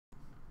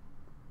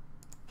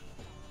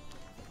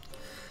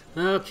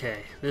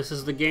Okay, this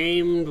is the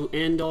game to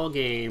end all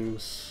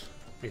games,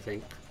 I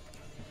think.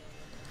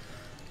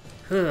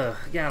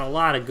 Got a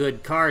lot of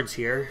good cards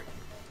here.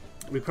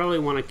 We probably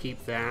want to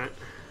keep that.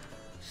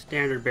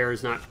 Standard Bear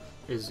is not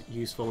as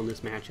useful in this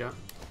matchup,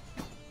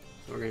 so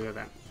we're going to go with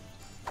that.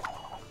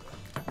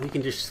 We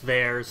can just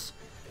Spheres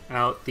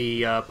out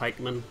the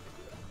Pikeman.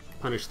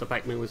 Punish the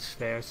Pikeman with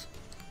Spheres.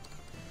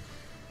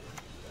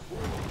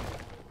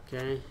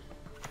 Okay.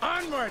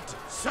 Onward,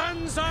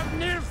 sons of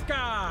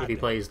Nilfgaard! If he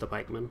plays the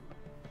Pikeman.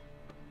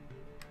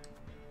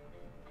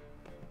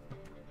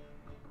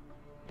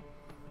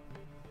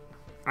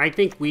 I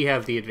think we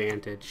have the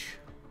advantage.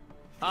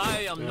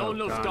 I am no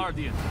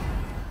Nilfgaardian.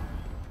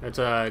 That's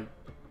a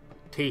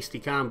tasty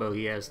combo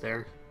he has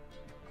there.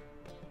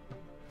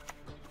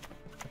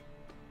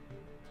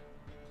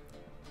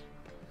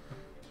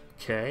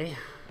 Okay.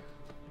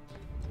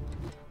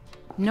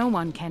 No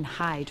one can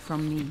hide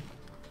from me.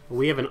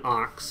 We have an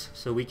Ox,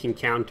 so we can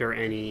counter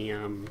any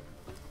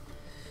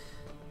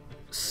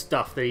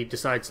stuff that he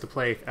decides to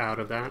play out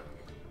of that.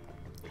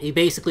 He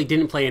basically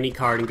didn't play any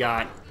card and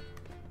got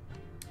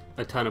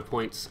a ton of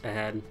points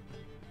ahead.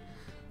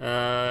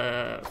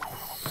 To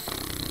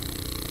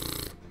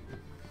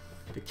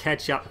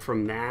catch up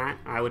from that,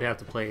 I would have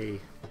to play...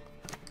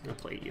 I'll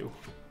play you.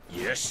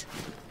 Yes.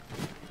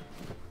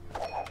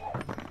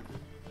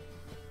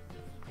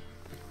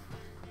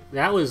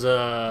 That was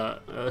a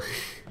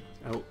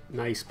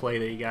nice play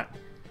that you got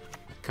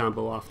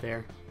combo off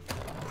there.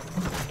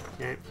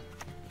 Okay.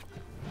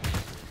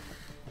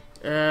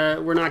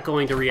 We're not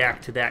going to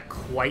react to that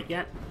quite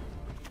yet.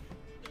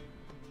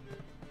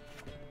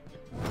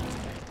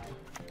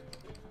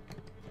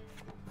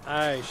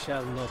 I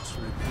shall not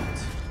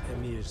repeat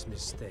Emir's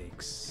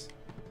mistakes.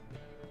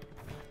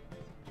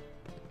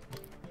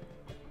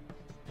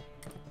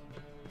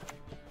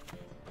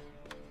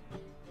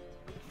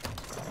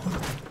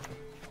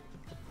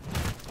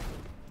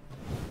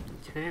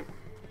 Okay.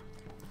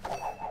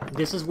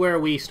 This is where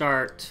we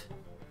start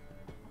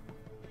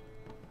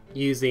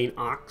using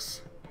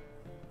Ox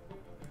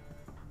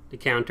to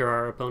counter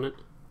our opponent.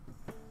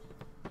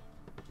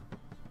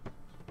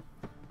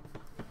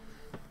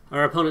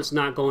 Our opponent's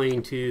not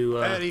going to...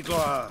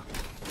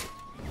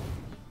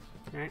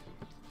 Okay.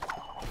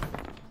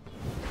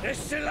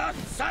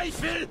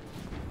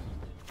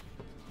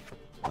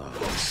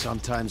 Oh,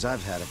 sometimes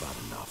I've had about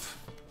enough.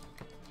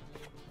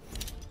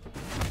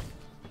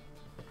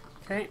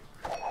 Okay.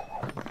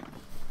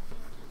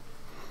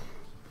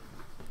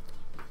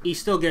 He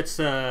still gets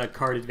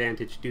card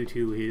advantage due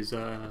to his,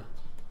 what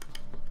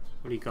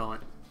do you call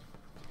it?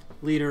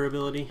 Leader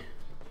ability.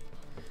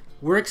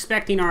 We're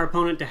expecting our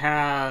opponent to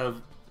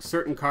have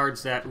certain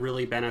cards that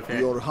really benefit.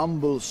 Your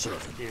humble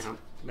servant. Yeah,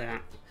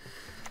 that.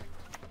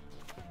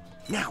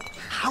 Now,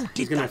 how did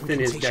He's gonna thin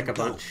his deck a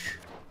bunch.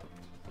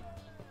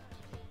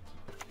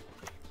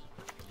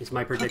 Is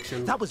my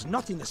prediction. That was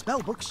not in the spell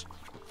books.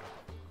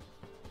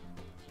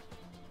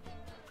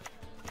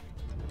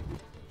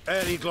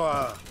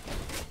 Erigloa.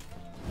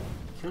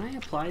 Can I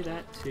apply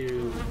that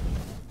to...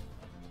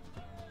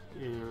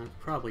 Yeah, I'd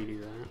probably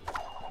do that.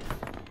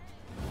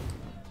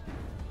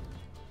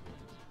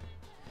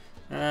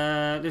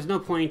 There's no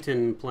point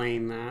in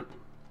playing that.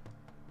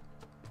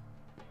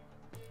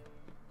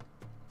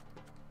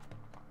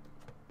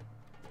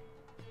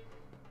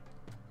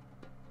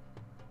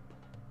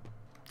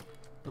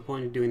 No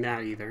point in doing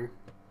that either.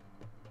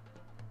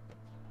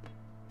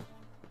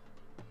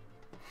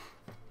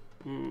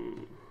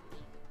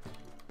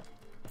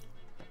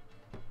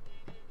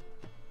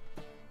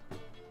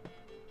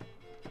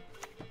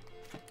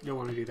 Don't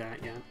want to do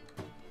that yet.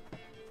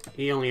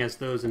 He only has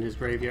those in his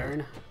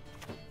graveyard.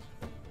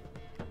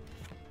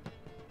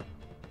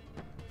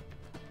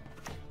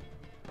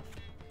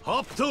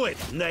 Hop to it,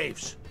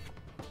 knaves!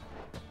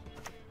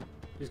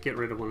 Just get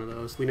rid of one of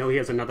those. We know he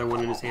has another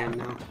one in his hand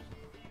now.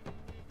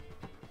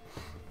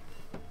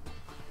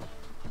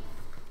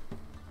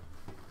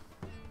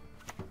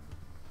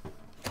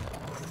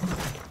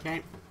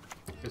 Okay.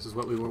 This is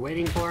what we were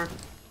waiting for.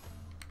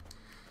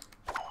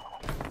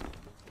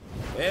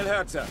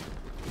 Elherzer.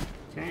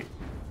 Okay.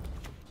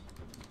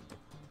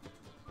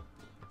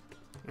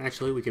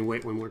 Actually, we can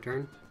wait one more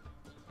turn.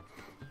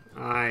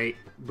 I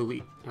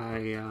believe...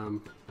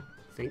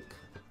 think.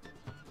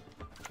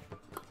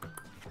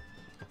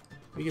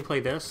 We can play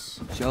this.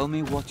 Show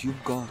me what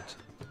you've got.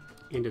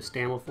 Into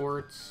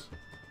Stamelforts.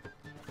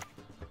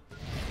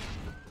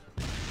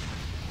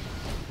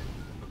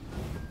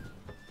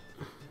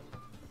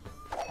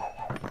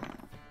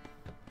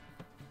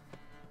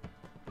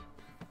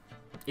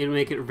 It'll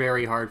make it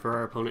very hard for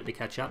our opponent to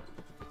catch up.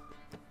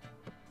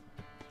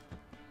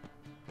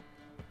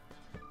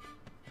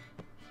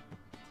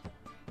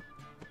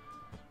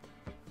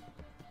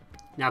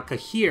 Now,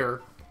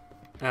 Kahir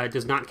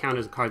does not count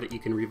as a card that you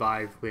can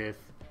revive with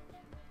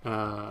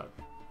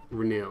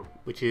Renew,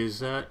 which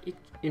is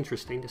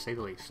interesting to say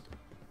the least.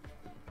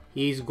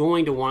 He's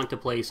going to want to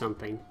play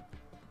something.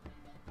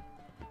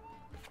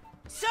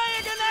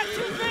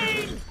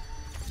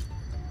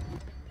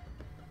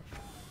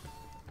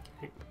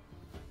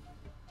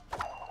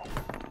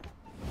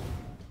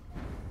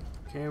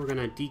 Okay, we're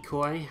gonna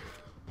decoy.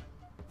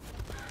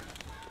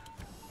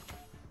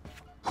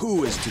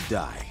 Who is to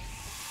die?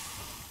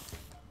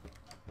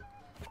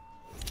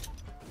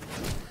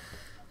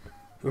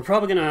 We're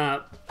probably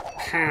gonna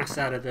pass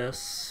out of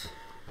this.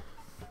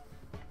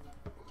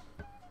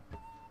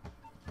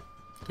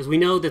 Because we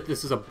know that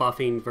this is a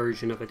buffing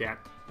version of a deck.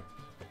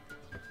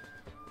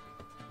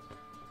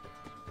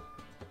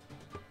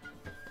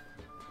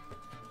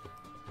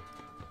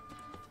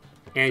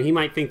 And he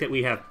might think that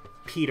we have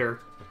Peter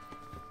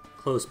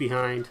close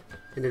behind,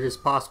 and it is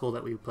possible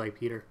that we play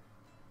Peter.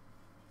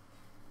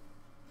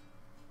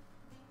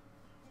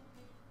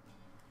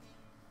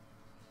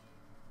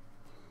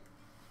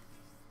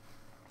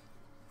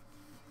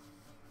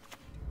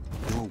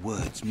 Your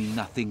words mean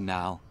nothing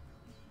now.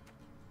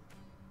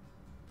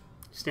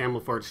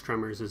 Stammelfort's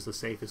Tremors is the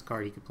safest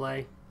card he could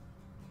play.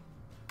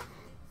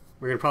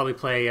 We're going to probably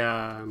play...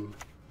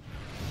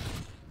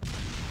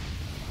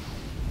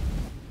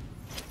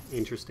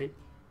 interesting.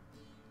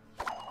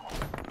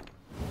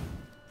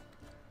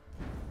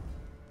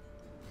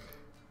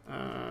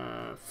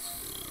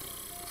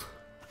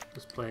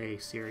 Let's play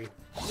Siri.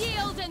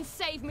 Yield and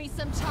save me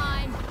some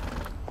time.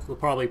 We'll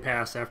probably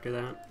pass after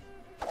that.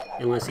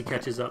 Unless he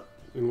catches up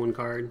in one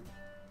card.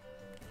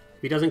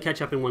 If he doesn't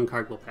catch up in one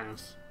card, we'll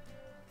pass.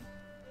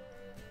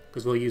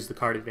 Because we'll use the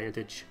card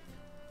advantage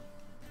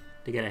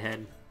to get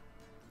ahead.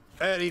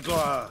 Very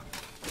good.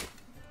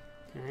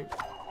 Okay.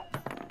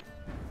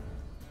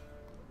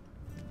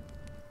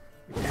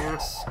 We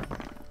pass.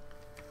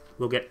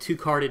 We'll get 2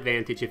 card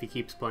advantage if he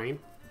keeps playing.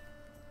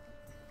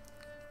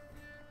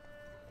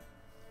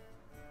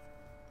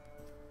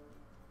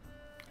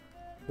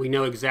 We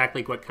know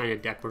exactly what kind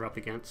of deck we're up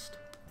against.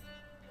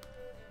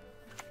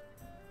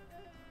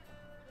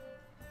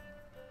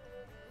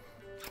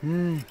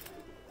 A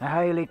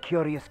highly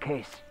curious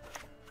case.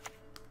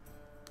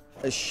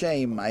 A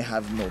shame I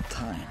have no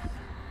time.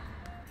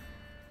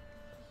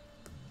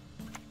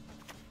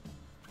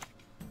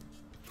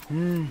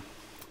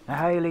 A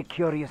highly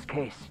curious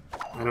case.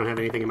 I don't have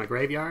anything in my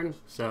graveyard,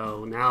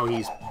 so now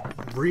he's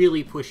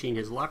really pushing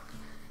his luck.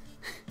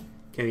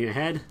 Getting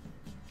ahead.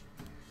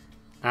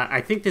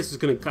 I think this is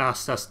going to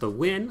cost us the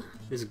win.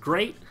 This is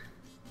great.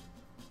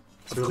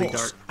 It's really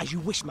dark, as you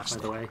wish, by master.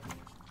 the way.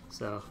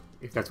 So,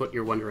 if that's what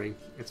you're wondering,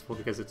 it's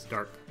because it's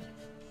dark.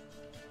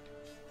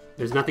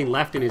 There's nothing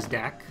left in his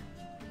deck.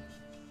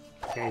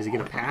 Okay, is he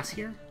going to pass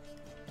here?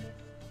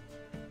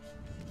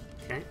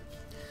 Okay.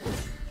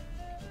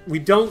 We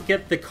don't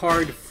get the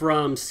card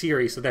from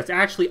Siri, so that's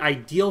actually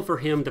ideal for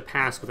him to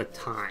pass with a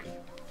time.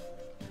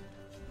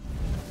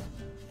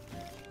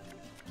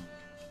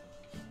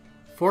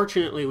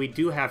 Fortunately, we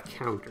do have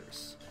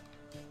counters.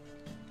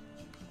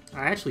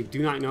 I actually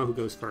do not know who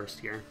goes first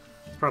here.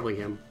 It's probably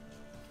him,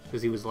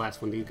 because he was the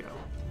last one to go.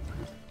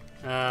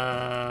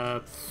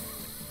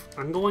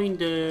 I'm going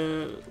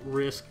to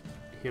risk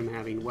him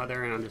having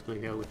weather, and I'm just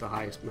going to go with the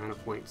highest amount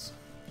of points.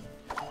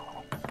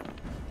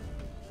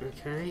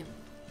 Okay.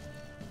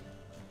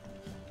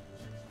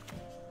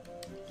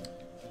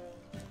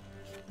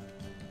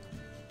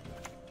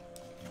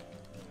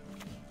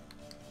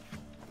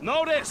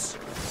 Notice!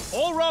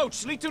 All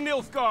roads lead to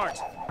Nilfgaard.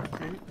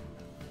 Okay.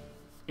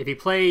 If he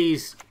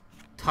plays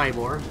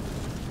Tybor,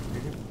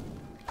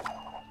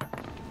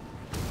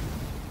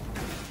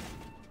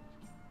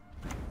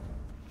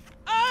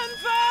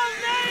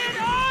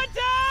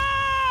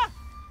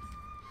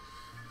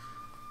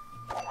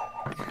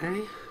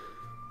 okay.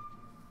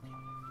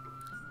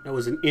 That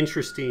was an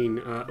interesting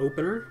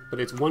opener, but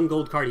it's 1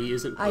 gold card he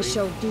isn't playing. I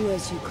shall do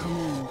as you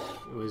command.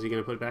 Or is he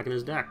going to put it back in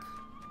his deck?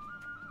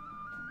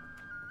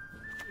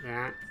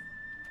 That.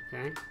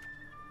 Okay.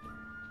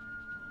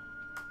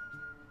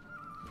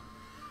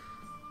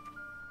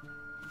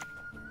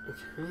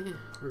 Okay.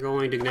 We're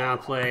going to now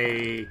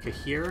play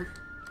Kahir.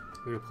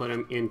 We're going to put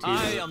him into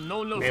I am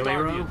no melee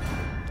row. Nilfgaardian.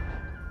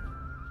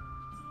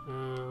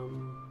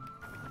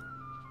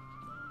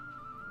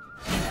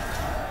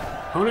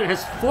 Opponent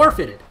has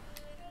forfeited.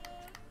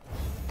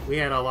 We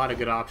had a lot of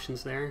good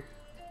options there.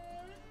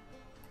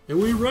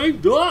 And we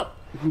ranked up!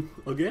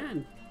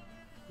 Again.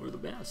 We're the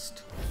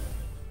best.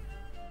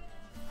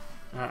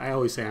 I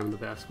always say I'm the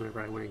best whenever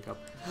I rank up.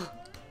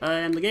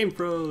 And the game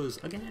froze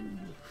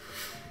again.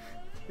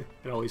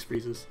 It always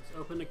freezes. Let's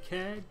open a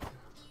keg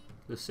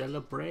to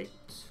celebrate.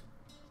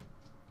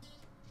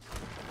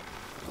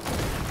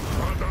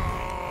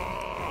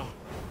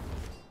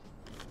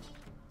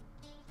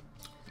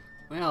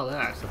 Well,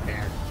 that's a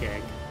bad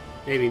keg.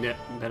 Maybe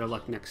better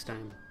luck next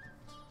time.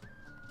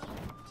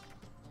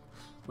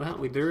 Well,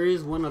 there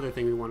is one other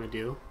thing we want to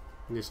do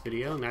in this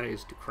video, and that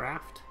is to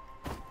craft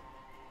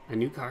a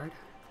new card.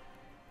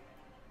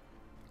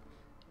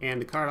 And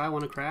the card I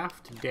want to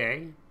craft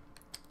today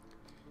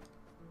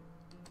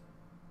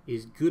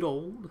is good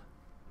old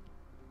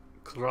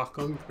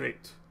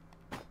Krakenkrate.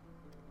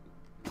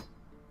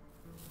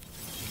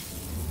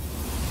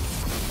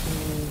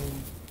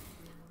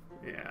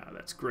 Yeah,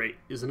 that's great,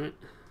 isn't it?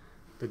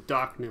 The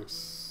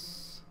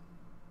darkness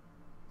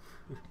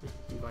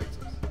invites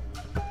us.